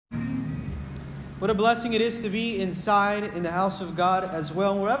What a blessing it is to be inside in the house of God as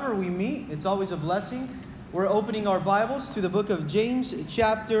well. Wherever we meet, it's always a blessing. We're opening our Bibles to the book of James,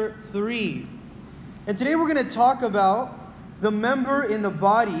 chapter 3. And today we're going to talk about the member in the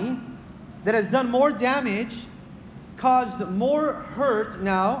body that has done more damage, caused more hurt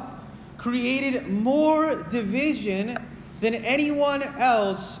now, created more division than anyone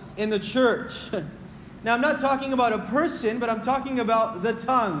else in the church. Now, I'm not talking about a person, but I'm talking about the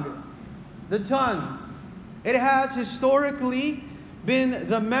tongue. The tongue. It has historically been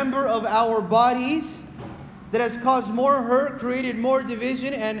the member of our bodies that has caused more hurt, created more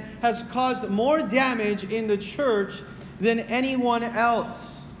division, and has caused more damage in the church than anyone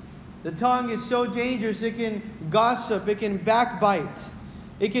else. The tongue is so dangerous. It can gossip, it can backbite,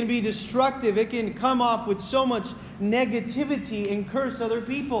 it can be destructive, it can come off with so much negativity and curse other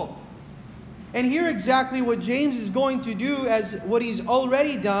people. And here exactly what James is going to do, as what he's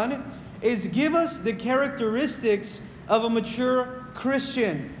already done, is give us the characteristics of a mature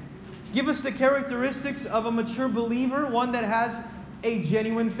Christian. Give us the characteristics of a mature believer, one that has a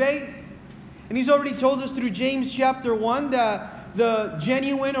genuine faith. And he's already told us through James chapter 1 that the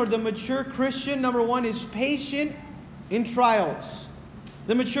genuine or the mature Christian, number one, is patient in trials.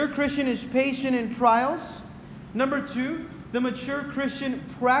 The mature Christian is patient in trials. Number two, the mature Christian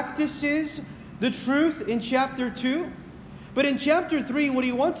practices the truth in chapter 2. But in chapter 3, what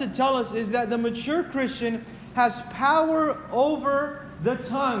he wants to tell us is that the mature Christian has power over the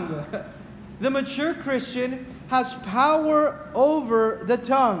tongue. The mature Christian has power over the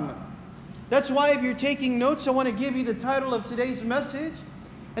tongue. That's why if you're taking notes, I want to give you the title of today's message.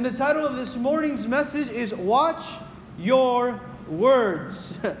 And the title of this morning's message is Watch Your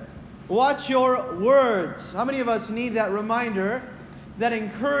Words. Watch your words. How many of us need that reminder, that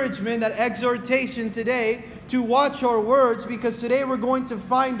encouragement, that exhortation today to watch our words? Because today we're going to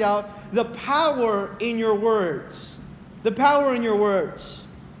find out the power in your words. The power in your words.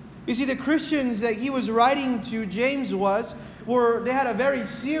 You see, the Christians that he was writing to, James they had a very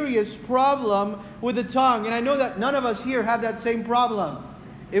serious problem with the tongue. And I know that none of us here have that same problem.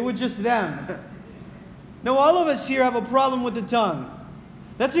 It was just them. No, all of us here have a problem with the tongue.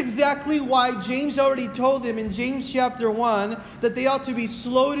 That's exactly why James already told them in James chapter 1 that they ought to be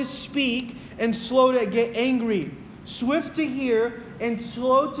slow to speak and slow to get angry. Swift to hear and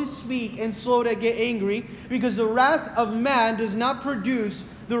slow to speak and slow to get angry, because the wrath of man does not produce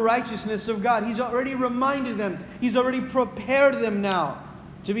the righteousness of God. He's already reminded them. He's already prepared them now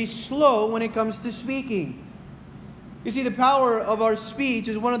to be slow when it comes to speaking. You see, the power of our speech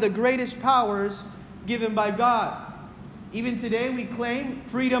is one of the greatest powers given by God. Even today we claim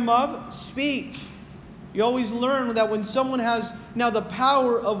freedom of speech. You always learn that when someone has now the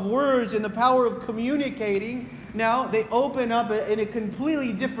power of words and the power of communicating, now they open up in a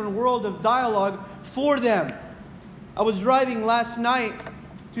completely different world of dialogue for them. I was driving last night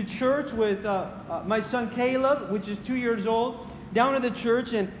to church with my son Caleb, which is 2 years old, down to the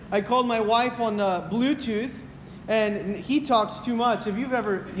church, and I called my wife on Bluetooth, and he talks too much. If you've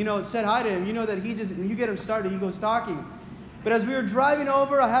ever said hi to him, you know that you get him started, he goes talking. But as we were driving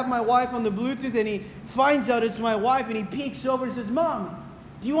over, I have my wife on the Bluetooth, and he finds out it's my wife, and he peeks over and says, "Mom,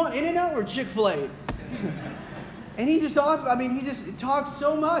 do you want In-N-Out or Chick-fil-A?" And he just talks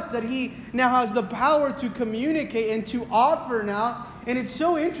so much that he now has the power to communicate and to offer now. And it's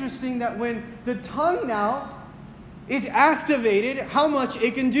so interesting that when the tongue now is activated, how much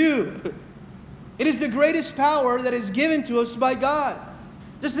it can do. It is the greatest power that is given to us by God.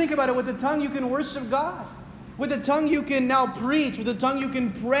 Just think about it. With the tongue, you can worship God. With the tongue, you can now preach. With the tongue, you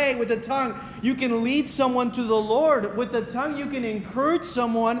can pray. With the tongue, you can lead someone to the Lord. With the tongue, you can encourage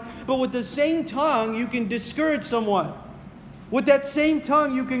someone. But with the same tongue, you can discourage someone. With that same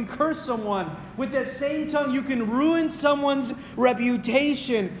tongue, you can curse someone. With that same tongue, you can ruin someone's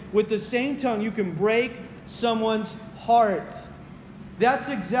reputation. With the same tongue, you can break someone's heart. That's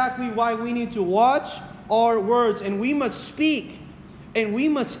exactly why we need to watch our words. And we must speak. And we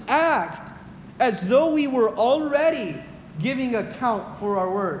must act as though we were already giving account for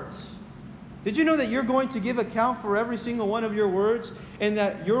our words. Did you know that you're going to give account for every single one of your words, and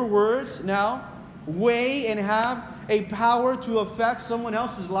that your words now weigh and have a power to affect someone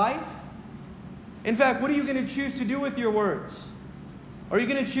else's life? In fact, what are you going to choose to do with your words? Are you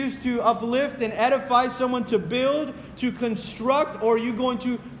going to choose to uplift and edify someone, to build, to construct, or are you going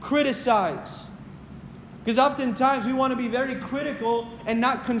to criticize? Because oftentimes we want to be very critical and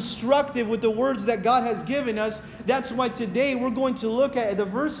not constructive with the words that God has given us. That's why today we're going to look at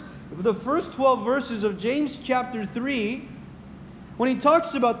the first 12 verses of James chapter 3, when he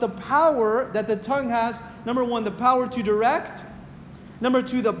talks about the power that the tongue has. Number one, the power to direct, Number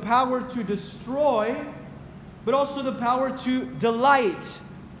 2, the power to destroy, but also the power to delight,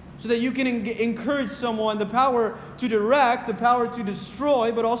 so that you can encourage someone. The power to direct, the power to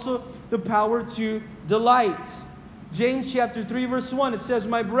destroy, but also the power to delight. James chapter 3 verse 1, it says,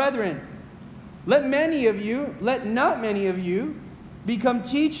 "My brethren, let not many of you become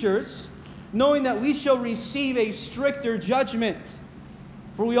teachers, knowing that we shall receive a stricter judgment.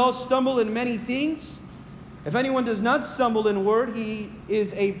 For we all stumble in many things. If anyone does not stumble in word, he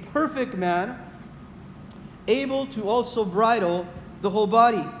is a perfect man, able to also bridle the whole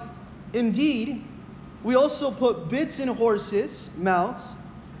body. Indeed, we also put bits in horses' mouths,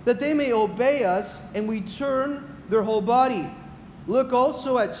 that they may obey us, and we turn their whole body. Look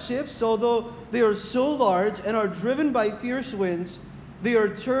also at ships, although they are so large and are driven by fierce winds, they are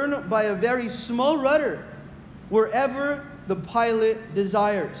turned by a very small rudder, wherever the pilot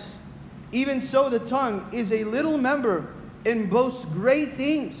desires. Even so, the tongue is a little member and boasts great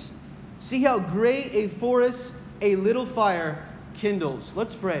things. See how great a forest a little fire kindles."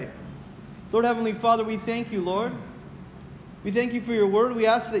 Let's pray. Lord Heavenly Father, we thank you, Lord. We thank you for your word. We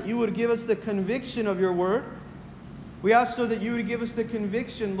ask that you would give us the conviction of your word. We ask, so that you would give us the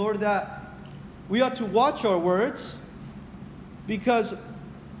conviction, Lord, that we ought to watch our words, because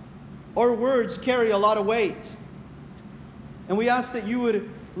our words carry a lot of weight. And we ask that you would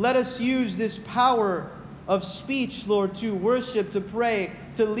let us use this power of speech, Lord, to worship, to pray,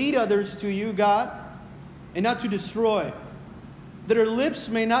 to lead others to you, God, and not to destroy. That our lips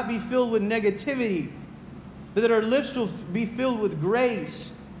may not be filled with negativity, but that our lips will be filled with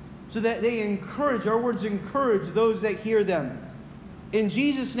grace, so that they encourage, our words encourage those that hear them. In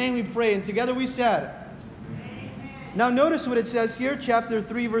Jesus' name we pray, and together we said, Amen. Now notice what it says here, chapter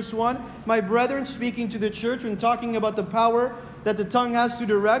 3, verse 1. "My brethren," speaking to the church when talking about the power that the tongue has to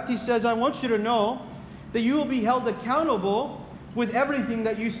direct, he says, "I want you to know that you will be held accountable with everything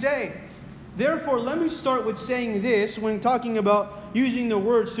that you say. Therefore, let me start with saying this when talking about using the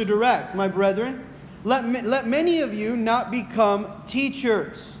words to direct. My brethren, let many of you not become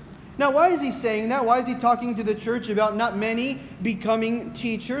teachers." Now, why is he saying that? Why is he talking to the church about not many becoming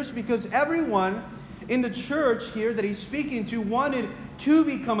teachers? Because everyone in the church here that he's speaking to wanted to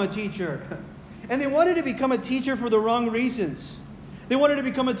become a teacher. And they wanted to become a teacher for the wrong reasons. They wanted to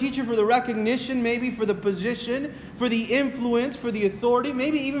become a teacher for the recognition, maybe for the position, for the influence, for the authority,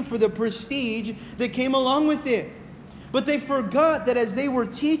 maybe even for the prestige that came along with it. But they forgot that as they were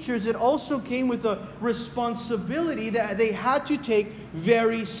teachers, it also came with a responsibility that they had to take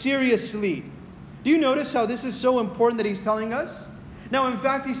very seriously. Do you notice how this is so important that he's telling us? Now, in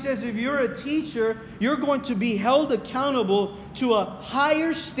fact, he says if you're a teacher, you're going to be held accountable to a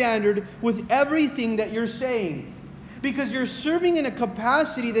higher standard with everything that you're saying. Because you're serving in a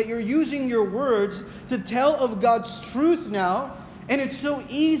capacity that you're using your words to tell of God's truth now. And it's so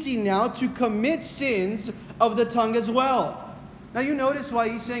easy now to commit sins of the tongue as well. Now you notice why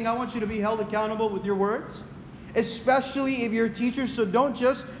he's saying, I want you to be held accountable with your words. Especially if you're a teacher. So don't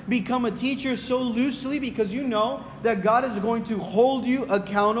just become a teacher so loosely, because you know that God is going to hold you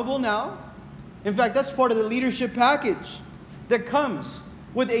accountable now. In fact, that's part of the leadership package that comes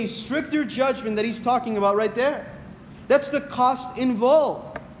with a stricter judgment that he's talking about right there. That's the cost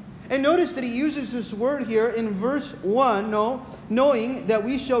involved. And notice that he uses this word here in verse 1, knowing that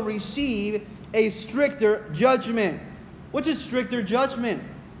we shall receive a stricter judgment. What's a stricter judgment?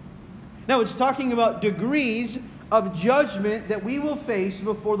 Now it's talking about degrees of judgment that we will face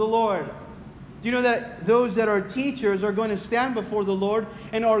before the Lord. Do you know that those that are teachers are going to stand before the Lord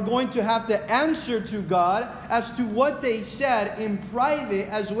and are going to have to answer to God as to what they said in private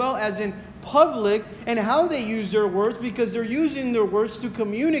as well as in public, and how they use their words, because they're using their words to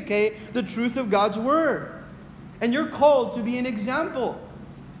communicate the truth of God's word. And you're called to be an example.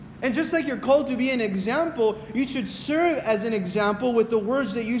 And just like you're called to be an example, you should serve as an example with the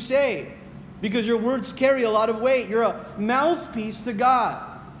words that you say, because your words carry a lot of weight. You're a mouthpiece to God.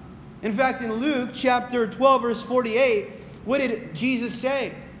 In fact, in Luke chapter 12 verse 48, what did Jesus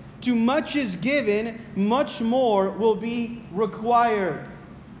say? To much is given, much more will be required.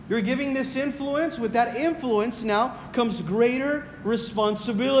 You're giving this influence. With that influence now comes greater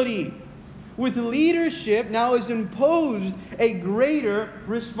responsibility. With leadership now is imposed a greater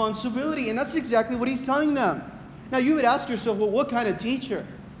responsibility. And that's exactly what he's telling them. Now you would ask yourself, well, what kind of teacher?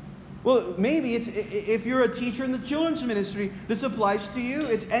 Well, maybe it's if you're a teacher in the children's ministry, this applies to you.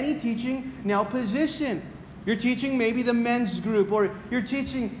 It's any teaching now position. You're teaching maybe the men's group, or you're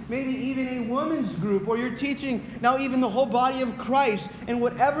teaching maybe even a women's group, or you're teaching now even the whole body of Christ. And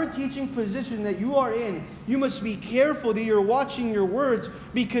whatever teaching position that you are in, you must be careful that you're watching your words,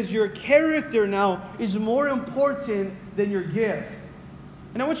 because your character now is more important than your gift.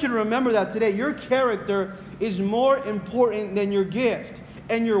 And I want you to remember that today. Your character is more important than your gift.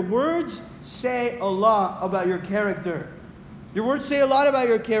 And your words say a lot about your character. Your words say a lot about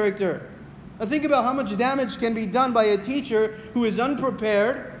your character. Now think about how much damage can be done by a teacher who is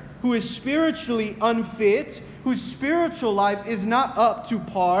unprepared, who is spiritually unfit, whose spiritual life is not up to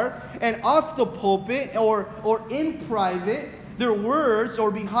par, and off the pulpit or in private, their words or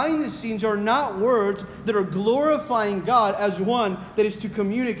behind the scenes are not words that are glorifying God as one that is to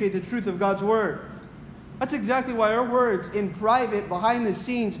communicate the truth of God's Word. That's exactly why our words in private, behind the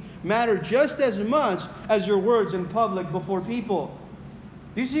scenes, matter just as much as your words in public before people.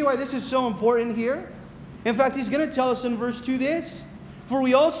 Do you see why this is so important here? In fact, he's going to tell us in verse 2 this. For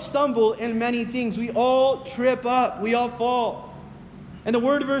we all stumble in many things. We all trip up. We all fall. And the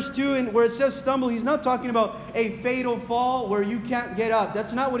word verse 2, and where it says stumble, he's not talking about a fatal fall where you can't get up.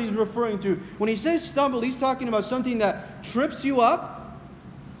 That's not what he's referring to. When he says stumble, he's talking about something that trips you up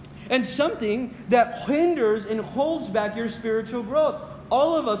and something that hinders and holds back your spiritual growth.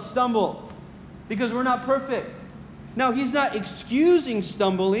 All of us stumble because we're not perfect. Now, he's not excusing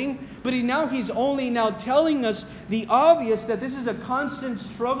stumbling, but he's only now telling us the obvious, that this is a constant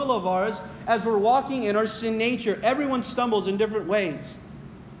struggle of ours as we're walking in our sin nature. Everyone stumbles in different ways.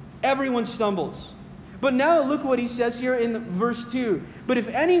 Everyone stumbles. But now look what he says here in verse 2. But if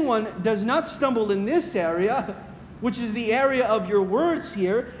anyone does not stumble in this area, which is the area of your words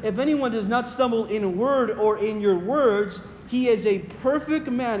here, if anyone does not stumble in word or in your words, he is a perfect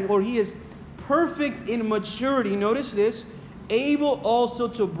man, or he is perfect in maturity. Notice this. Able also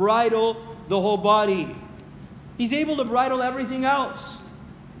to bridle the whole body. He's able to bridle everything else.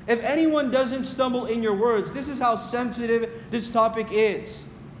 If anyone doesn't stumble in your words, this is how sensitive this topic is.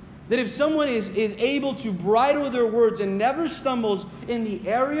 That if someone is able to bridle their words and never stumbles in the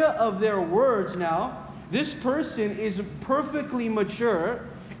area of their words now, this person is perfectly mature.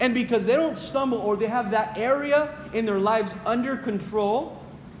 And because they don't stumble, or they have that area in their lives under control,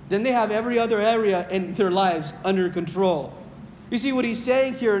 then they have every other area in their lives under control. You see what he's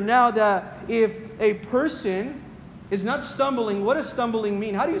saying here now, that if a person is not stumbling, what does stumbling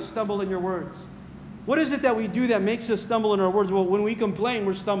mean? How do you stumble in your words? What is it that we do that makes us stumble in our words? Well, when we complain,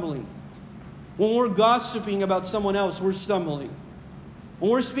 we're stumbling. When we're gossiping about someone else, we're stumbling. When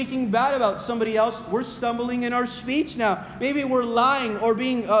we're speaking bad about somebody else, we're stumbling in our speech now. Maybe we're lying or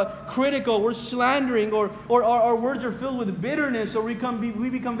being critical, we're slandering, or our words are filled with bitterness, or we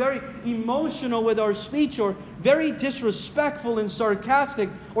become very emotional with our speech, or very disrespectful and sarcastic.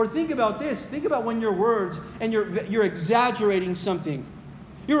 Or think about this. Think about when your words and you're exaggerating something.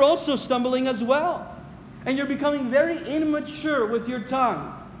 You're also stumbling as well. And you're becoming very immature with your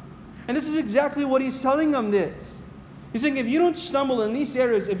tongue. And this is exactly what he's telling them this. He's saying if you don't stumble in these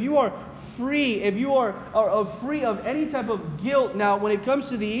areas, if you are free, if you are free of any type of guilt now when it comes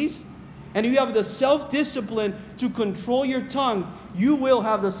to these, and you have the self-discipline to control your tongue, you will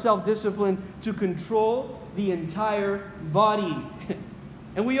have the self-discipline to control the entire body.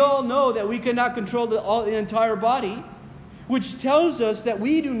 And we all know that we cannot control the entire body, which tells us that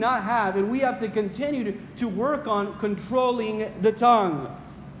we do not have, and we have to continue to work on controlling the tongue.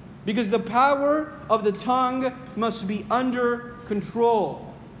 Because the power of the tongue must be under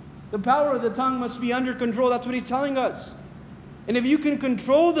control. The power of the tongue must be under control. That's what he's telling us. And if you can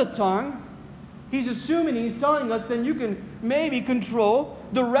control the tongue, he's telling us, then you can maybe control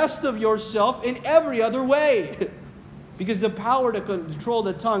the rest of yourself in every other way. Because the power to control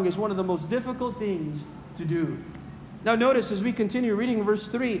the tongue is one of the most difficult things to do. Now notice as we continue reading verse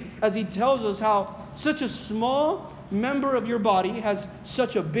 3, as he tells us how such a small member of your body has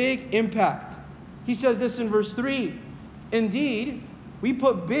such a big impact. He says this in verse 3. Indeed, we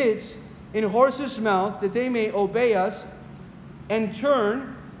put bits in horses' mouth that they may obey us and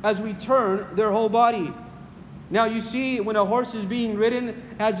turn as we turn their whole body. Now you see when a horse is being ridden,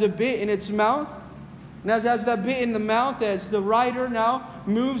 has a bit in its mouth. And as it has that bit in the mouth, as the rider now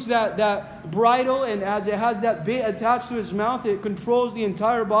moves that bridle, and as it has that bit attached to his mouth, it controls the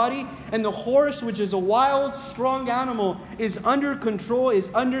entire body. And the horse, which is a wild, strong animal, is under control, is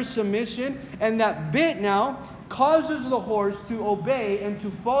under submission. And that bit now causes the horse to obey and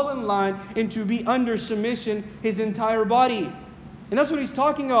to fall in line and to be under submission his entire body. And that's what he's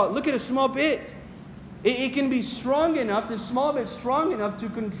talking about. Look at a small bit. It can be strong enough, this small bit strong enough to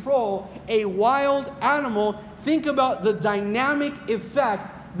control a wild animal. Think about the dynamic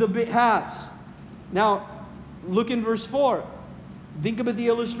effect the bit has. Now, look in verse 4. Think about the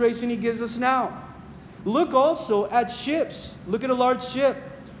illustration he gives us now. Look also at ships. Look at a large ship.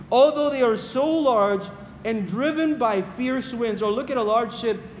 Although they are so large and driven by fierce winds. Or look at a large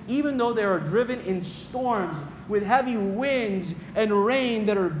ship, even though they are driven in storms with heavy winds and rain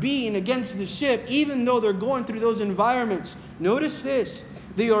that are beating against the ship, even though they're going through those environments. Notice this.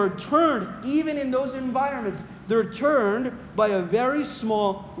 They are turned, even in those environments, they're turned by a very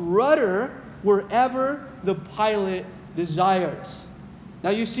small rudder wherever the pilot desires. Now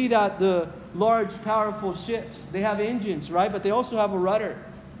you see that the large, powerful ships, they have engines, right? But they also have a rudder.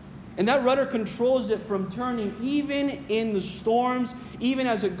 And that rudder controls it from turning even in the storms, even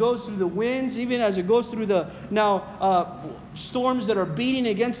as it goes through the winds, even as it goes through the storms that are beating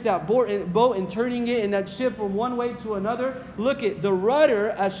against that boat and turning it in that ship from one way to another. Look at the rudder,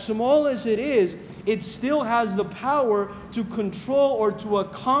 as small as it is, it still has the power to control or to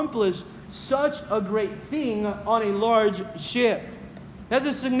accomplish such a great thing on a large ship. That's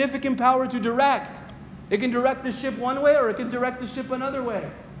a significant power to direct. It can direct the ship one way or it can direct the ship another way.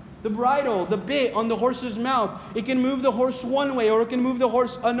 The bridle, the bit on the horse's mouth, it can move the horse one way or it can move the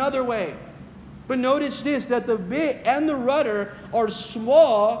horse another way. But notice this, that the bit and the rudder are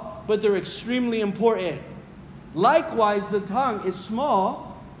small, but they're extremely important. Likewise, the tongue is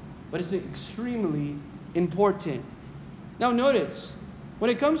small, but it's extremely important. Now notice,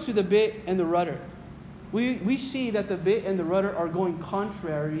 when it comes to the bit and the rudder, we see that the bit and the rudder are going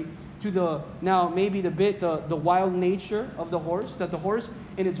contrary to the wild nature of the horse. That the horse,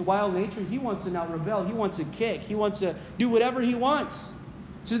 in its wild nature, he wants to now rebel. He wants to kick. He wants to do whatever he wants.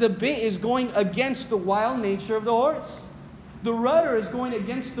 So the bit is going against the wild nature of the horse. The rudder is going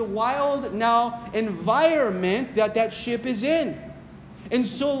against the wild environment that ship is in. And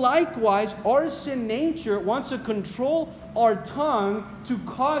so likewise, our sin nature wants to control our tongue to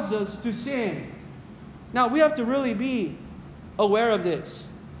cause us to sin. Now we have to really be aware of this,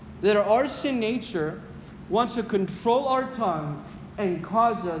 that our sin nature wants to control our tongue and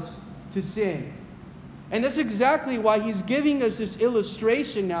cause us to sin. And that's exactly why he's giving us this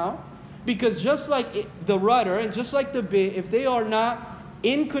illustration now, because just like the rudder and just like the bit, if they are not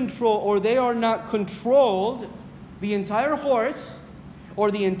in control or they are not controlled, the entire horse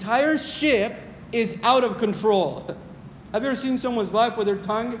or the entire ship is out of control. Have you ever seen someone's life where their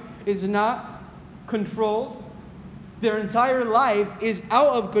tongue is not controlled? Their entire life is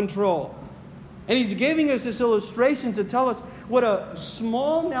out of control. And he's giving us this illustration to tell us what a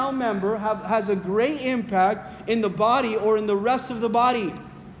small member has a great impact in the body or in the rest of the body.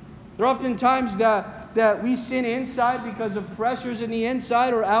 There are often times that we sin inside because of pressures in the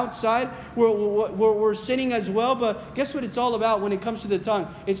inside or outside. We're sinning as well. But guess what it's all about when it comes to the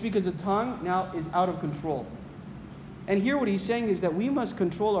tongue? It's because the tongue now is out of control. And here what he's saying is that we must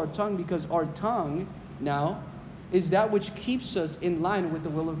control our tongue, because our tongue now is that which keeps us in line with the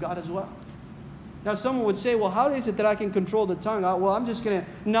will of God as well. Now someone would say, well, how is it that I can control the tongue? Well, I'm just going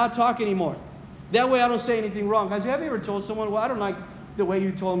to not talk anymore. That way I don't say anything wrong. Have you ever told someone, well, I don't like the way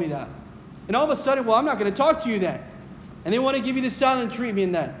you told me that? And all of a sudden, well, I'm not going to talk to you then. And they want to give you the silent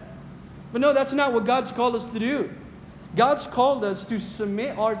treatment then. But no, that's not what God's called us to do. God's called us to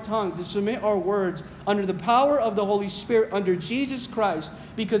submit our tongue, to submit our words under the power of the Holy Spirit, under Jesus Christ.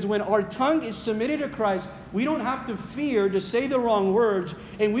 Because when our tongue is submitted to Christ, we don't have to fear to say the wrong words.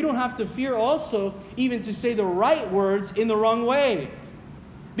 And we don't have to fear also even to say the right words in the wrong way.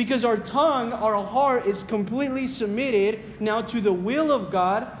 Because our tongue, our heart is completely submitted now to the will of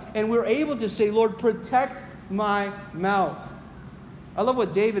God. And we're able to say, Lord, protect my mouth. I love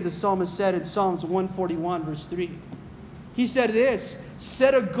what David the psalmist said in Psalms 141 verse 3. He said this,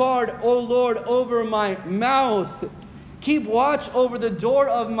 set a guard, O Lord, over my mouth. Keep watch over the door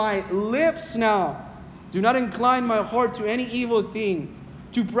of my lips now. Do not incline my heart to any evil thing,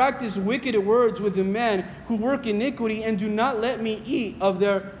 to practice wicked words with the men who work iniquity, and do not let me eat of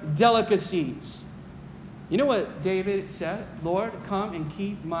their delicacies. You know what David said? Lord, come and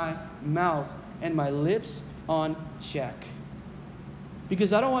keep my mouth and my lips on check.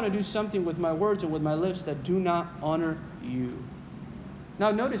 Because I don't want to do something with my words or with my lips that do not honor you.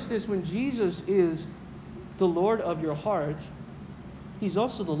 Now notice this, when Jesus is the Lord of your heart, He's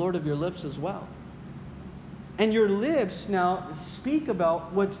also the Lord of your lips as well. And your lips now speak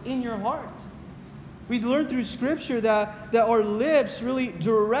about what's in your heart. We learned through Scripture that our lips really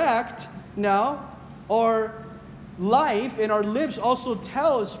direct now our life, and our lips also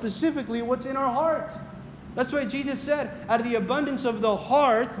tell us specifically what's in our heart. That's why Jesus said, out of the abundance of the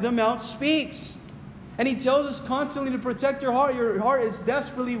heart, the mouth speaks. And He tells us constantly to protect your heart. Your heart is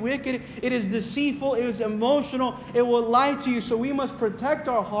desperately wicked. It is deceitful. It is emotional. It will lie to you. So we must protect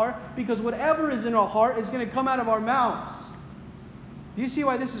our heart, because whatever is in our heart is going to come out of our mouths. Do you see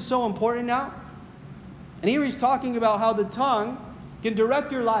why this is so important now? And here he's talking about how the tongue can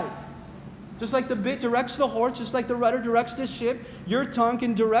direct your life. Just like the bit directs the horse, just like the rudder directs the ship, your tongue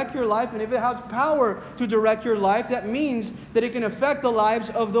can direct your life. And if it has power to direct your life, that means that it can affect the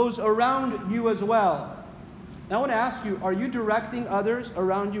lives of those around you as well. Now I want to ask you, are you directing others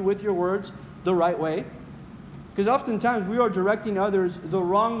around you with your words the right way? Because oftentimes we are directing others the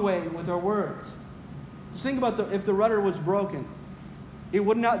wrong way with our words. Just think about if the rudder was broken, it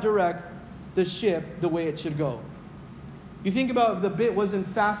would not direct the ship the way it should go. You think about if the bit wasn't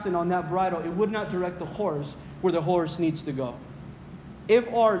fastened on that bridle, it would not direct the horse where the horse needs to go.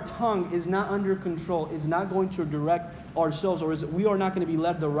 If our tongue is not under control, is not going to direct ourselves, or we are not going to be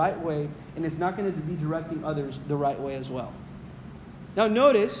led the right way, and it's not going to be directing others the right way as well. Now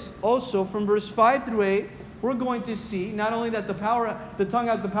notice also from verse 5 through 8, we're going to see not only that the tongue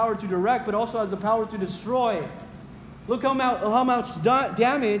has the power to direct, but also has the power to destroy. Look how much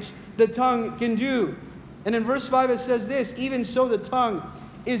damage the tongue can do. And in verse 5 it says this, even so the tongue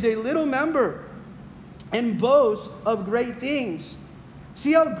is a little member and boasts of great things.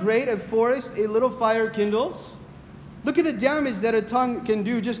 See how great a forest a little fire kindles? Look at the damage that a tongue can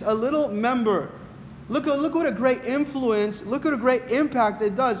do, just a little member. Look what a great influence, look what a great impact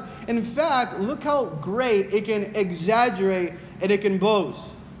it does. In fact, look how great it can exaggerate and it can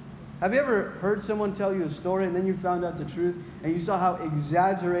boast. Have you ever heard someone tell you a story and then you found out the truth and you saw how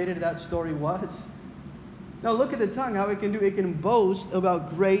exaggerated that story was? Now look at the tongue, how it can boast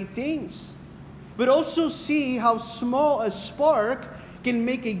about great things. But also see how small a spark can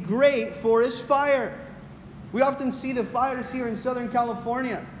make a great forest fire. We often see the fires here in Southern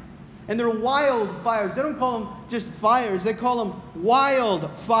California. And they're wildfires. They don't call them just fires. They call them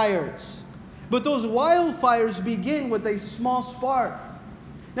wildfires. But those wildfires begin with a small spark.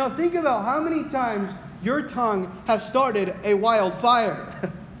 Now think about how many times your tongue has started a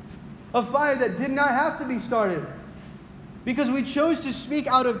wildfire. A fire that did not have to be started. Because we chose to speak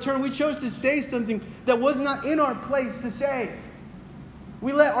out of turn. We chose to say something that was not in our place to say.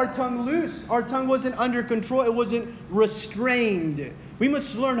 We let our tongue loose. Our tongue wasn't under control. It wasn't restrained. We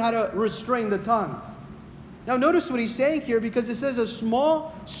must learn how to restrain the tongue. Now notice what he's saying here, because it says a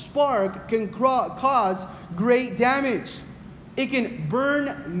small spark can cause great damage. It can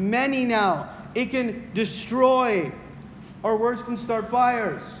burn many now. It can destroy. Our words can start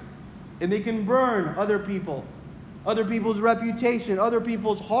fires. And they can burn other people. Other people's reputation. Other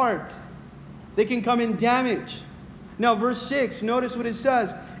people's heart. They can come in damage. Now verse 6, notice what it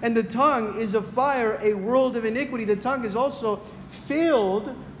says. And the tongue is a fire, a world of iniquity. The tongue is also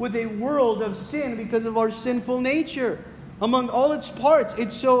filled with a world of sin because of our sinful nature. Among all its parts,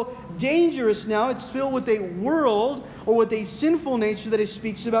 it's so dangerous now. It's filled with a world or with a sinful nature that it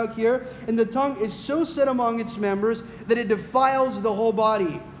speaks about here. And the tongue is so set among its members that it defiles the whole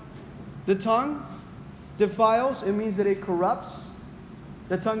body. The tongue defiles, it means that it corrupts.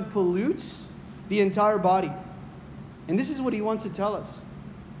 The tongue pollutes the entire body. And this is what he wants to tell us.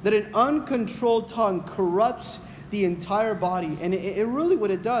 That an uncontrolled tongue corrupts the entire body. And it really what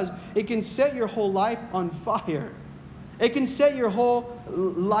it does, it can set your whole life on fire. It can set your whole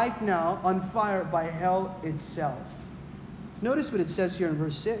life now on fire by hell itself. Notice what it says here in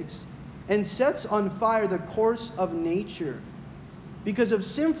verse 6. And sets on fire the course of nature. Because of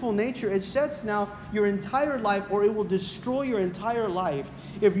sinful nature, it sets now your entire life, or it will destroy your entire life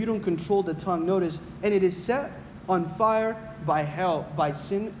if you don't control the tongue. Notice, and it is set on fire by hell, by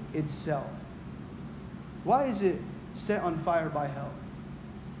sin itself. Why is it set on fire by hell?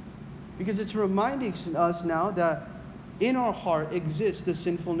 Because it's reminding us now that in our heart exists the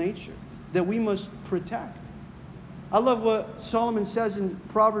sinful nature that we must protect. I love what Solomon says in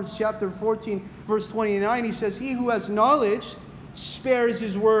Proverbs chapter 14, verse 29. He says, he who has knowledge spares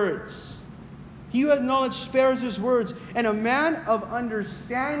his words. He who has knowledge spares his words. And a man of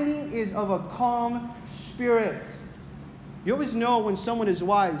understanding is of a calm spirit. You always know when someone is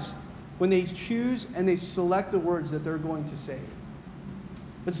wise when they choose and they select the words that they're going to say.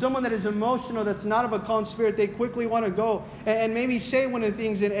 But someone that is emotional, that's not of a calm spirit, they quickly want to go and maybe say one of the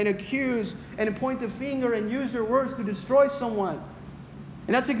things and accuse and point the finger and use their words to destroy someone.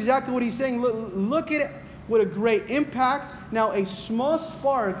 And that's exactly what he's saying. Look at it. What a great impact. Now a small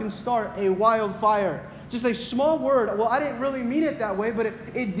spark can start a wildfire. Just a small word. Well, I didn't really mean it that way, but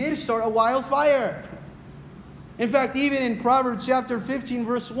it did start a wildfire. In fact, even in Proverbs chapter 15,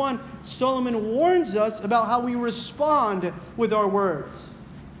 verse 1, Solomon warns us about how we respond with our words.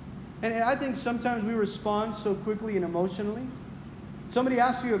 And I think sometimes we respond so quickly and emotionally. Somebody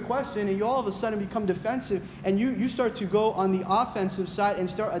asks you a question and you all of a sudden become defensive and you start to go on the offensive side and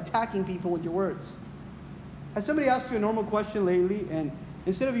start attacking people with your words. Has somebody asked you a normal question lately and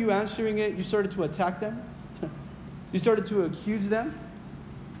instead of you answering it, you started to attack them? You started to accuse them?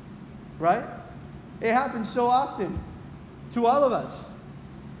 right? It happens so often to all of us.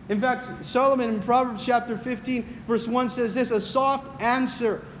 In fact, Solomon in Proverbs chapter 15, verse 1 says this, a soft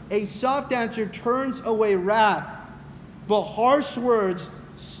answer turns away wrath, but harsh words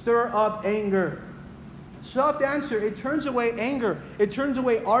stir up anger. Soft answer, it turns away anger. It turns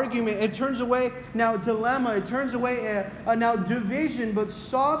away argument. It turns away now dilemma. It turns away now division. But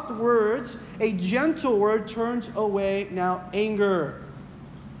soft words, a gentle word, turns away now anger.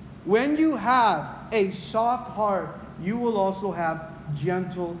 When you have a soft heart, you will also have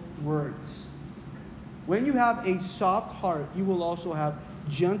gentle words. When you have a soft heart, you will also have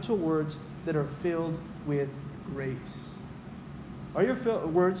gentle words that are filled with grace. Are your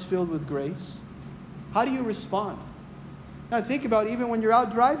words filled with grace? How do you respond? Now think about even when you're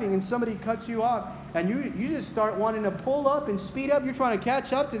out driving and somebody cuts you off and you just start wanting to pull up and speed up. You're trying to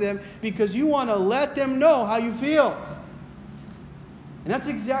catch up to them because you want to let them know how you feel. And that's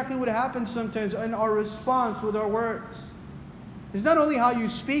exactly what happens sometimes in our response with our words. It's not only how you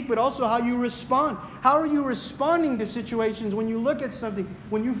speak, but also how you respond. How are you responding to situations when you look at something,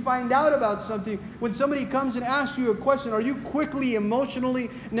 when you find out about something, when somebody comes and asks you a question? Are you quickly, emotionally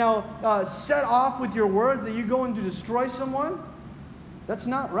now set off with your words that you're going to destroy someone? That's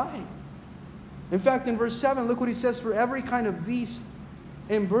not right. In fact, in verse 7, look what he says, for every kind of beast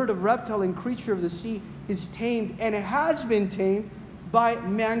and bird of reptile and creature of the sea is tamed, and it has been tamed by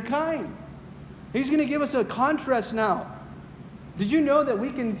mankind. He's going to give us a contrast now. Did you know that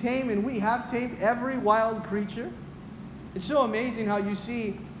we can tame and we have tamed every wild creature? It's so amazing how you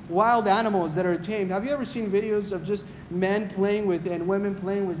see wild animals that are tamed. Have you ever seen videos of just men playing with and women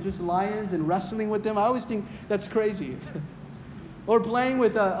playing with just lions and wrestling with them? I always think that's crazy. Or playing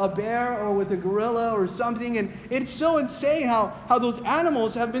with a bear or with a gorilla or something. And it's so insane how those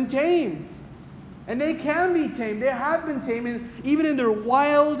animals have been tamed. And they can be tamed. They have been tamed. And even in their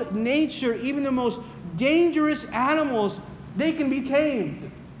wild nature, even the most dangerous animals, they can be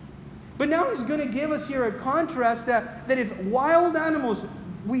tamed. But now he's going to give us here a contrast that if wild animals,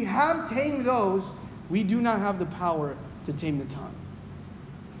 we have tamed those, we do not have the power to tame the tongue.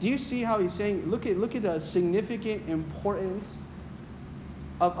 Do you see how he's saying, look at the significant importance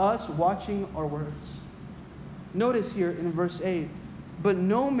of us watching our words. Notice here in verse 8, but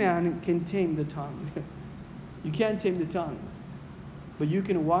no man can tame the tongue. You can't tame the tongue. But you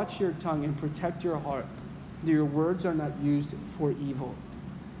can watch your tongue and protect your heart, that your words are not used for evil.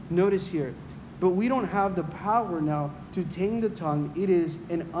 Notice here, but we don't have the power now to tame the tongue. It is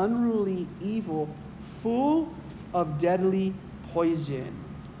an unruly evil, full of deadly poison.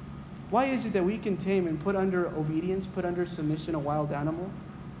 Why is it that we can tame and put under obedience, put under submission a wild animal?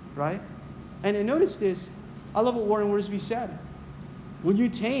 Right? And notice this. I love what Warren Wiersbe said. When you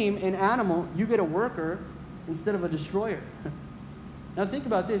tame an animal, you get a worker instead of a destroyer. Now think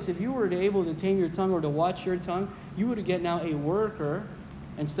about this. If you were able to tame your tongue or to watch your tongue, you would get now a worker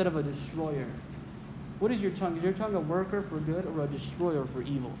instead of a destroyer. What is your tongue? Is your tongue a worker for good or a destroyer for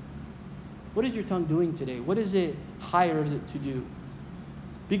evil? What is your tongue doing today? What is it hired to do?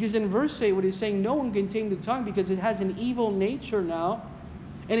 Because in verse 8, what he's saying, no one can tame the tongue because it has an evil nature now.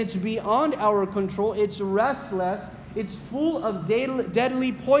 And it's beyond our control. It's restless. It's full of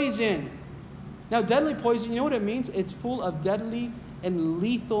deadly poison. Now, deadly poison, you know what it means? It's full of deadly and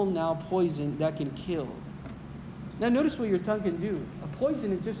lethal now poison that can kill. Now, notice what your tongue can do. A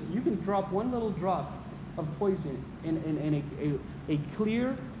poison is just, you can drop one little drop of poison in a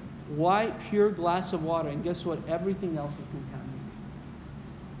clear, white, pure glass of water. And guess what? Everything else is contaminated.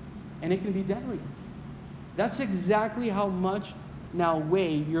 And it can be deadly. That's exactly how much now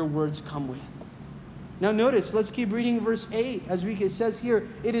weight your words come with. Now notice, let's keep reading verse 8. It says here,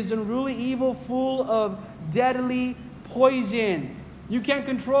 it is unruly evil, full of deadly poison. You can't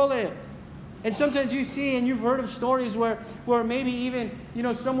control it. And sometimes you see, and you've heard of stories where maybe even,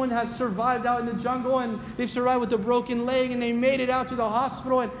 someone has survived out in the jungle and they've survived with a broken leg and they made it out to the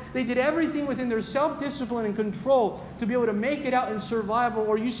hospital and they did everything within their self-discipline and control to be able to make it out in survival.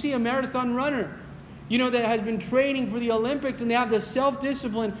 Or you see a marathon runner, that has been training for the Olympics and they have the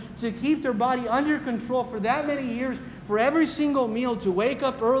self-discipline to keep their body under control for that many years, for every single meal, to wake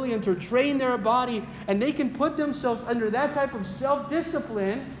up early and to train their body, and they can put themselves under that type of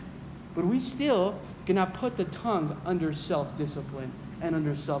self-discipline, but we still cannot put the tongue under self-discipline and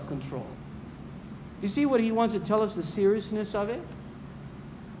under self-control. You see what he wants to tell us, the seriousness of it?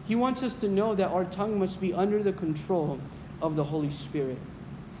 He wants us to know that our tongue must be under the control of the Holy Spirit.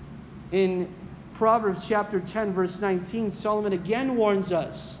 In Proverbs chapter 10, verse 19, Solomon again warns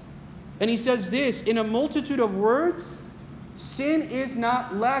us. And he says this, in a multitude of words, sin is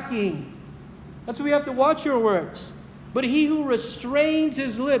not lacking. That's why we have to watch your words. But he who restrains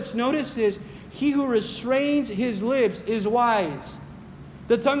his lips, notice this, he who restrains his lips is wise.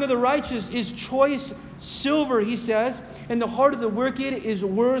 The tongue of the righteous is choice silver, he says, and the heart of the wicked is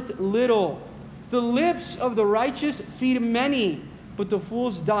worth little. The lips of the righteous feed many, but the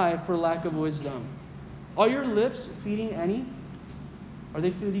fools die for lack of wisdom. Are your lips feeding any? Are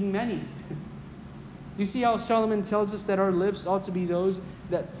they feeding many? You see how Solomon tells us that our lips ought to be those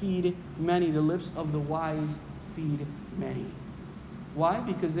that feed many. The lips of the wise feed many. Why?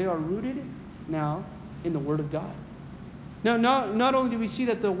 Because they are rooted now in the Word of God. Now, not only do we see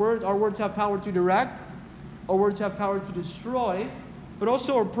that our words have power to direct, our words have power to destroy, but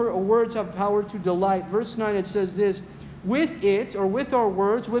also our words have power to delight. Verse 9, it says this, with it, or with our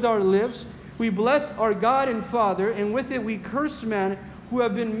words, with our lips, we bless our God and Father, and with it we curse men who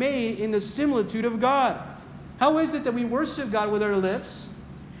have been made in the similitude of God. How is it that we worship God with our lips,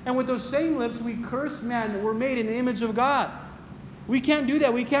 and with those same lips we curse men that were made in the image of God? We can't do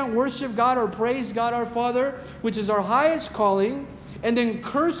that. We can't worship God or praise God our Father, which is our highest calling, and then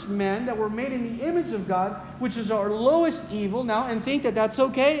curse men that were made in the image of God, which is our lowest evil now, and think that that's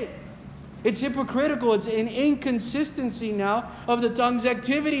okay. It's hypocritical. It's an inconsistency now of the tongue's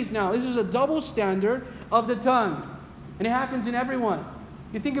activities now. This is a double standard of the tongue. And it happens in everyone.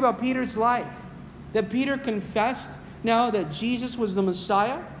 You think about Peter's life. That Peter confessed now that Jesus was the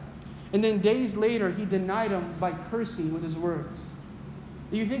Messiah. And then days later, he denied him by cursing with his words.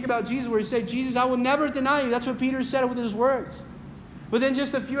 You think about Jesus where he said, Jesus, I will never deny you. That's what Peter said with his words. But then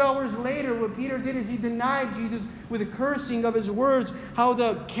just a few hours later, what Peter did is he denied Jesus with the cursing of his words. How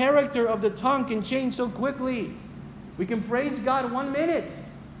the character of the tongue can change so quickly. We can praise God 1 minute,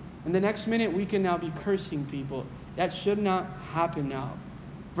 and the next minute we can now be cursing people. That should not happen now.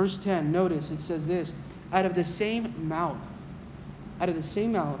 Verse 10, notice it says this, out of the same mouth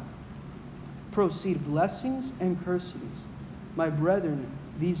proceed blessings and cursings. My brethren,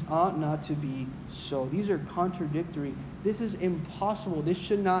 these ought not to be so. These are contradictory. This is impossible. This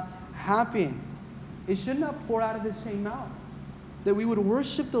should not happen. It should not pour out of the same mouth. That we would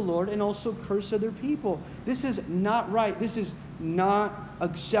worship the Lord and also curse other people. This is not right. This is not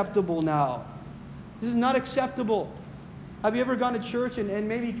acceptable now. This is not acceptable. Have you ever gone to church and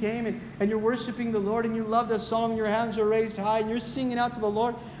maybe came and you're worshiping the Lord and you love the song, your hands are raised high and you're singing out to the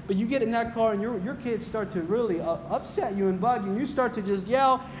Lord, but you get in that car and your kids start to really upset you and bug you, and you start to just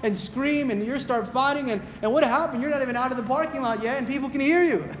yell and scream and you start fighting, and what happened? You're not even out of the parking lot yet and people can hear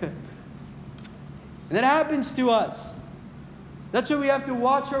you. And that happens to us. That's why we have to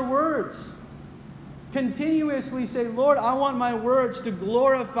watch our words. Continuously say, Lord, I want my words to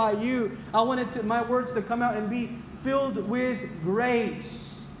glorify you. I want my words to come out and be filled with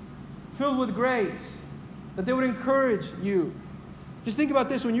grace. Filled with grace. That they would encourage you. Just think about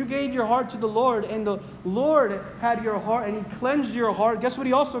this. When you gave your heart to the Lord and the Lord had your heart and He cleansed your heart, guess what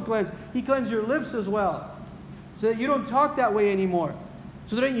He also cleansed? He cleansed your lips as well. So that you don't talk that way anymore.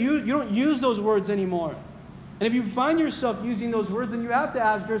 So that you don't use those words anymore. And if you find yourself using those words, then you have to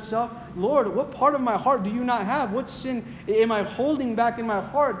ask yourself, Lord, what part of my heart do you not have? What sin am I holding back in my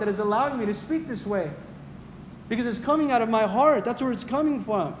heart that is allowing me to speak this way? Because it's coming out of my heart. That's where it's coming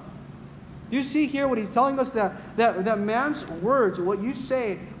from. Do you see here what he's telling us? That man's words, what you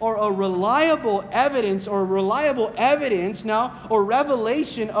say, are a reliable evidence or now, or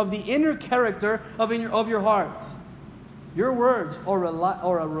revelation of the inner character of your heart. Your words are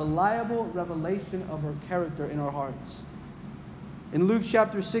a reliable revelation of our character in our hearts. In Luke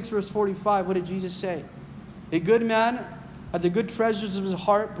chapter 6, verse 45, what did Jesus say? A good man out the good treasures of his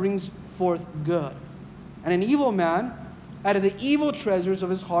heart brings forth good. And an evil man out of the evil treasures of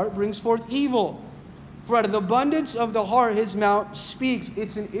his heart brings forth evil. For out of the abundance of the heart his mouth speaks.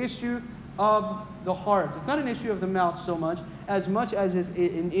 It's an issue of the heart. It's not an issue of the mouth so much as it's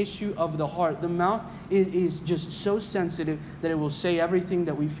an issue of the heart. The mouth is just so sensitive that it will say everything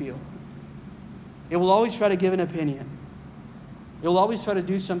that we feel. It will always try to give an opinion. It will always try to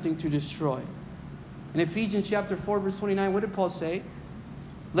do something to destroy. In Ephesians chapter 4, verse 29, what did Paul say?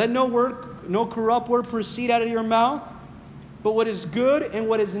 Let no corrupt word proceed out of your mouth, but what is good and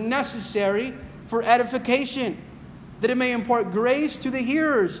what is necessary for edification, that it may impart grace to the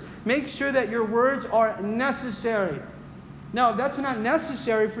hearers. Make sure that your words are necessary. Now, if that's not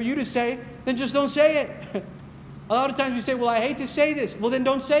necessary for you to say, then just don't say it. A lot of times you say, well, I hate to say this. Well, then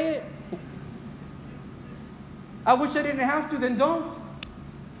don't say it. I wish I didn't have to, then don't.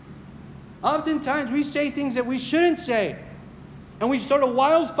 Oftentimes we say things that we shouldn't say. And we start a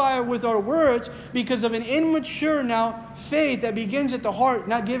wildfire with our words because of an immature now faith that begins at the heart,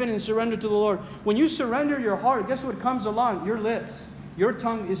 not given and surrendered to the Lord. When you surrender your heart, guess what comes along? Your lips. Your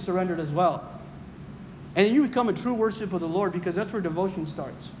tongue is surrendered as well. And then you become a true worship of the Lord, because that's where devotion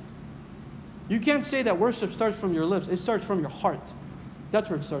starts. You can't say that worship starts from your lips. It starts from your heart. That's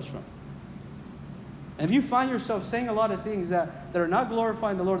where it starts from. And if you find yourself saying a lot of things that are not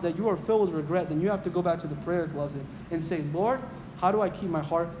glorifying the Lord, that you are filled with regret, then you have to go back to the prayer closet and say, Lord, how do I keep my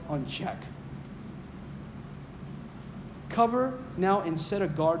heart on check? Cover now and set a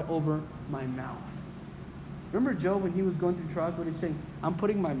guard over my mouth. Remember Job when he was going through trials, what he's saying? I'm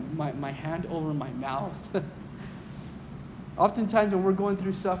putting my hand over my mouth. Oftentimes when we're going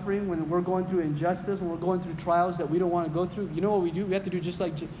through suffering, when we're going through injustice, when we're going through trials that we don't want to go through, you know what we do? We have to do just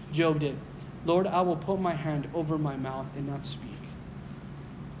like Job did. Lord, I will put my hand over my mouth and not speak,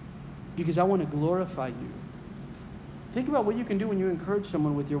 because I want to glorify you. Think about what you can do when you encourage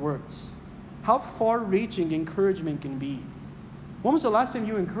someone with your words. How far-reaching encouragement can be. When was the last time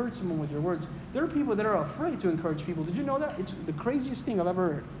you encouraged someone with your words? There are people that are afraid to encourage people. Did you know that? It's the craziest thing I've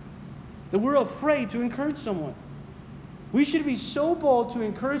ever heard. That we're afraid to encourage someone. We should be so bold to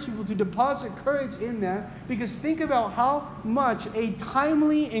encourage people, to deposit courage in them, because think about how much a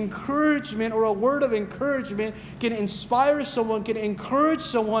timely encouragement or a word of encouragement can inspire someone, can encourage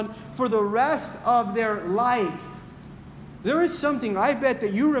someone for the rest of their life. There is something, I bet,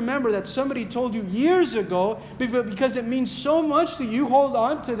 that you remember that somebody told you years ago, because it means so much that you hold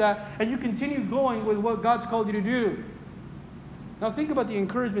on to that and you continue going with what God's called you to do. Now think about the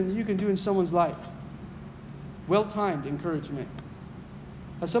encouragement that you can do in someone's life. Well-timed encouragement.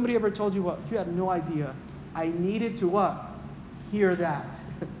 Has somebody ever told you what? You had no idea. I needed to what? Hear that.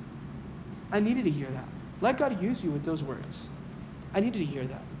 I needed to hear that. Let God use you with those words. I needed to hear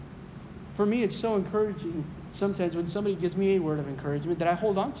that. For me, it's so encouraging sometimes when somebody gives me a word of encouragement that I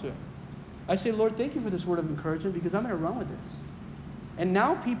hold on to it. I say, Lord, thank you for this word of encouragement, because I'm going to run with this. And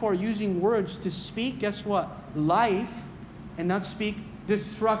now people are using words to speak, guess what? Life, and not speak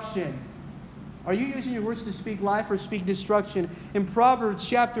destruction. Are you using your words to speak life or speak destruction? In Proverbs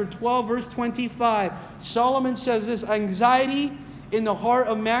chapter 12, verse 25, Solomon says this: anxiety in the heart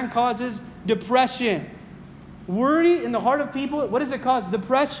of man causes depression. Worry in the heart of people, what does it cause?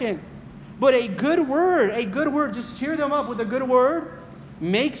 Depression. But a good word, just cheer them up with a good word,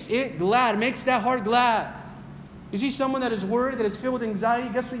 makes it glad, makes that heart glad. You see someone that is worried, that is filled with anxiety,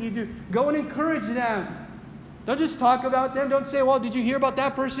 guess what you do? Go and encourage them. Don't just talk about them. Don't say, well, did you hear about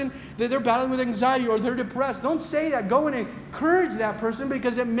that person? That they're battling with anxiety or they're depressed. Don't say that. Go and encourage that person,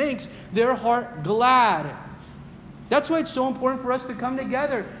 because it makes their heart glad. That's why it's so important for us to come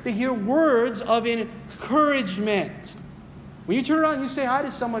together, to hear words of encouragement. When you turn around and you say hi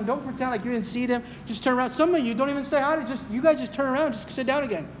to someone, don't pretend like you didn't see them. Just turn around. Some of you don't even say hi. You guys just turn around, just sit down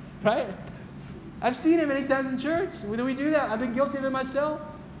again. Right? I've seen it many times in church. We do that. I've been guilty of it myself.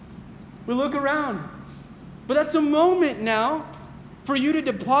 We look around. But that's a moment now for you to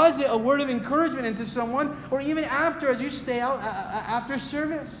deposit a word of encouragement into someone, or even after, as you stay out after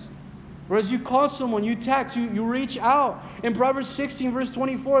service. Or as you call someone, you text, you reach out. In Proverbs 16, verse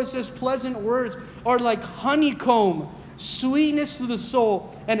 24, it says, pleasant words are like honeycomb, sweetness to the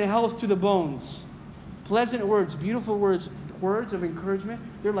soul, and health to the bones. Pleasant words, beautiful words, words of encouragement,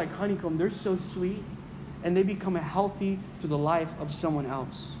 they're like honeycomb. They're so sweet, and they become healthy to the life of someone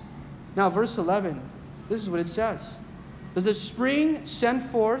else. Now, verse 11, this is what it says. Does a spring send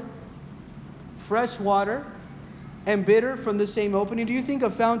forth fresh water and bitter from the same opening? Do you think a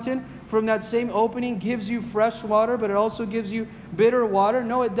fountain from that same opening gives you fresh water, but it also gives you bitter water?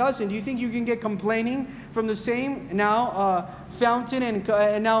 No, it doesn't. Do you think you can get complaining from the same fountain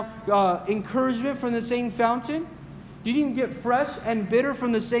and now encouragement from the same fountain? Do you think you can get fresh and bitter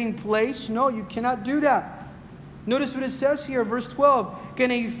from the same place? No, you cannot do that. Notice what it says here, verse 12. Can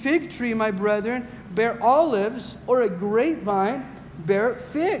a fig tree, my brethren, bear olives, or a grapevine bear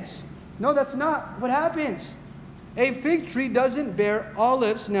figs? No, that's not what happens. A fig tree doesn't bear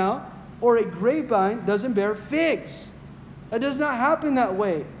olives now, or a grapevine doesn't bear figs. That does not happen that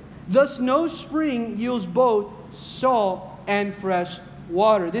way. Thus, no spring yields both salt and fresh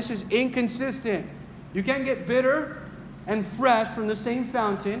water. This is inconsistent. You can't get bitter and fresh from the same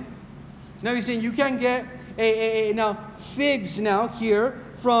fountain. Now he's saying you can't get figs now here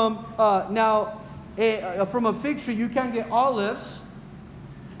from a fig tree. You can't get olives.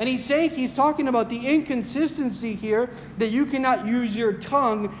 And he's talking about the inconsistency here, that you cannot use your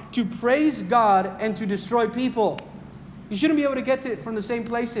tongue to praise God and to destroy people. You shouldn't be able to get it from the same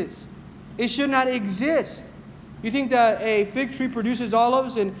places. It should not exist. You think that a fig tree produces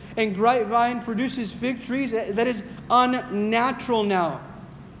olives and grapevine produces fig trees? That is unnatural now.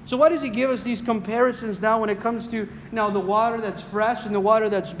 So why does he give us these comparisons now when it comes to now the water that's fresh and the water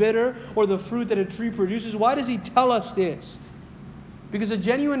that's bitter, or the fruit that a tree produces? Why does he tell us this? Because a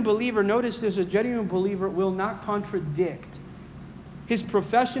genuine believer, notice this, a genuine believer will not contradict his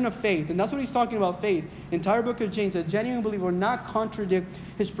profession of faith. And that's what he's talking about, faith. Entire book of James, a genuine believer will not contradict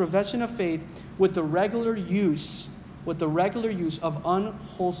his profession of faith with the regular use of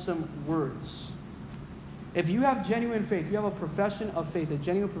unwholesome words. If you have genuine faith, you have a profession of faith, a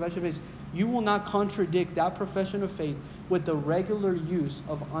genuine profession of faith, you will not contradict that profession of faith with the regular use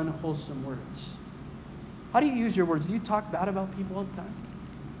of unwholesome words. How do you use your words? Do you talk bad about people all the time?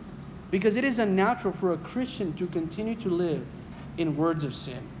 Because it is unnatural for a Christian to continue to live in words of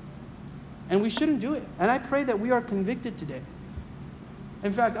sin. And we shouldn't do it. And I pray that we are convicted today.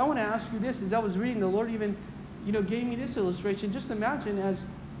 In fact, I want to ask you this. As I was reading, the Lord even, gave me this illustration. Just imagine as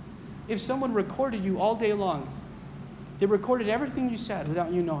if someone recorded you all day long. They recorded everything you said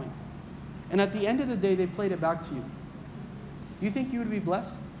without you knowing. And at the end of the day, they played it back to you. Do you think you would be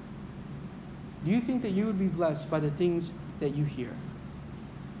blessed? Do you think that you would be blessed by the things that you hear,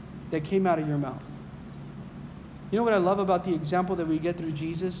 that came out of your mouth? You know what I love about the example that we get through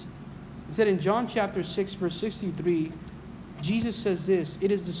Jesus? Is that in John chapter 6, verse 63, Jesus says this,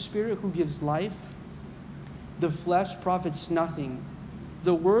 "It is the Spirit who gives life. The flesh profits nothing.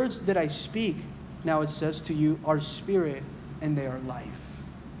 The words that I speak," now it says to you, "are spirit and they are life."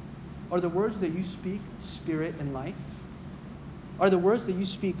 Are the words that you speak spirit and life? Are the words that you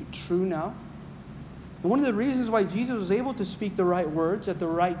speak true now? And one of the reasons why Jesus was able to speak the right words at the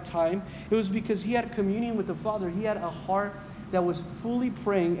right time, it was because he had communion with the Father. He had a heart that was fully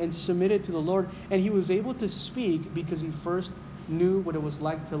praying and submitted to the Lord. And he was able to speak because he first knew what it was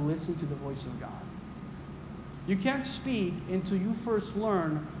like to listen to the voice of God. You can't speak until you first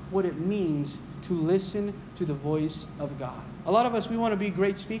learn what it means to listen to the voice of God. A lot of us, we want to be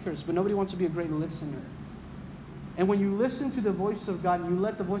great speakers, but nobody wants to be a great listener. And when you listen to the voice of God, and you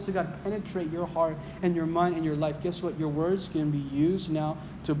let the voice of God penetrate your heart and your mind and your life, guess what? Your words can be used now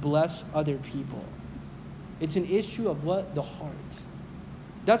to bless other people. It's an issue of what? The heart.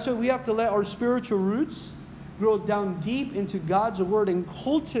 That's why we have to let our spiritual roots grow down deep into God's word and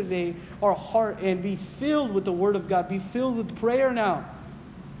cultivate our heart and be filled with the word of God. Be filled with prayer now.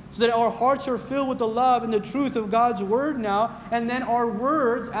 So that our hearts are filled with the love and the truth of God's word now. And then our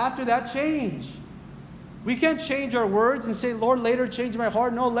words after that change. We can't change our words and say, "Lord, later change my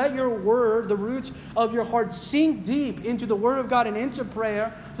heart." No, let your word, the roots of your heart, sink deep into the word of God and into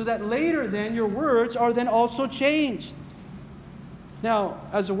prayer so that later then your words are then also changed. Now,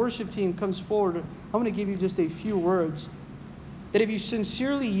 as the worship team comes forward, I'm going to give you just a few words that if you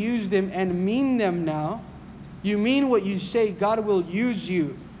sincerely use them and mean them now, you mean what you say, God will use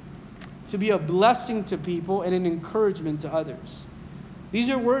you to be a blessing to people and an encouragement to others. These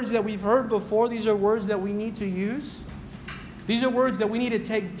are words that we've heard before. These are words that we need to use. These are words that we need to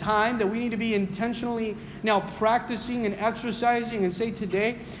take time, that we need to be intentionally now practicing and exercising and say,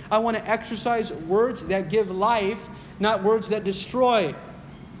 today, I want to exercise words that give life, not words that destroy.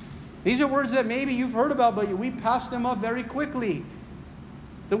 These are words that maybe you've heard about, but we pass them up very quickly.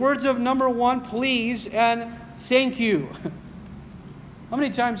 The words of number one, please and thank you. How many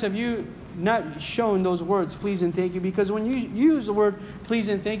times have you not shown those words, please and thank you? Because when you use the word please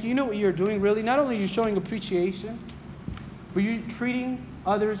and thank you, you know what you're doing really? Not only are you showing appreciation, but you're treating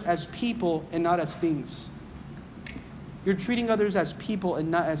others as people and not as things. You're treating others as people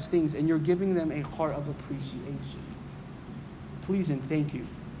and not as things, and you're giving them a heart of appreciation. Please and thank you.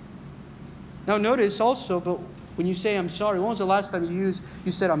 Now notice also, but when you say I'm sorry, when was the last time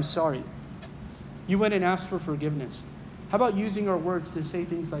you said I'm sorry? You went and asked for forgiveness. How about using our words to say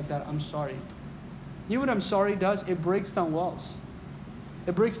things like that? I'm sorry. You know what I'm sorry does? It breaks down walls.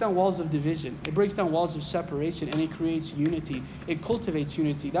 It breaks down walls of division. It breaks down walls of separation, and it creates unity. It cultivates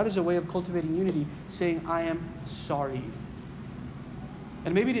unity. That is a way of cultivating unity, saying, I am sorry.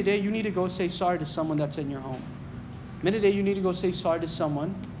 And maybe today you need to go say sorry to someone that's in your home. Maybe today you need to go say sorry to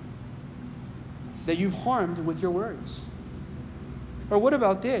someone that you've harmed with your words. Or what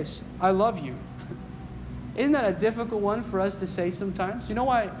about this? I love you. Isn't that a difficult one for us to say sometimes? You know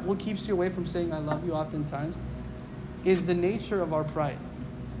why? What keeps you away from saying I love you oftentimes is the nature of our pride.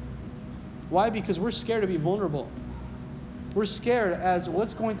 Why? Because we're scared to be vulnerable. We're scared as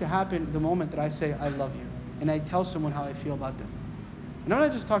what's going to happen the moment that I say I love you and I tell someone how I feel about them. And I'm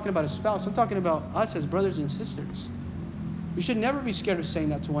not just talking about a spouse. I'm talking about us as brothers and sisters. We should never be scared of saying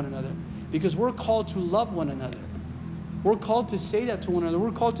that to one another because we're called to love one another. We're called to say that to one another.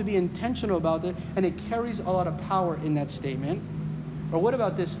 We're called to be intentional about it, and it carries a lot of power in that statement. Or what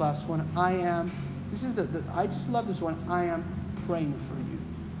about this last one? I just love this one. I am praying for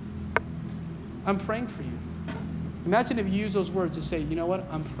you. I'm praying for you. Imagine if you use those words to say, you know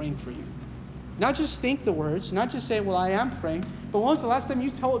what? I'm praying for you. Not just think the words, not just say, well, I am praying, But when was the last time you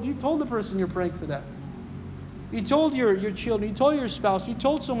told the person you're praying for them? You told your children, you told your spouse, you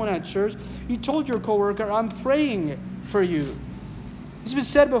told someone at church, you told your coworker, I'm praying for you. It's been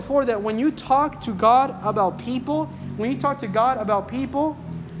said before that when you talk to God about people,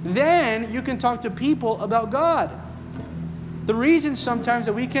 then you can talk to people about God. The reason sometimes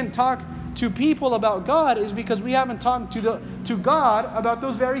that we can talk to people about God is because we haven't talked to God about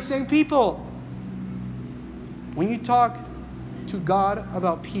those very same people. When you talk to God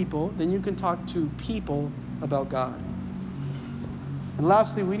about people, then you can talk to people about God. And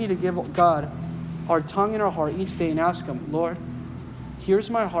lastly, we need to give God our tongue and our heart each day and ask Him, Lord, here's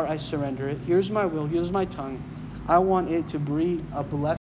my heart, I surrender it. Here's my will, here's my tongue. I want it to be a blessing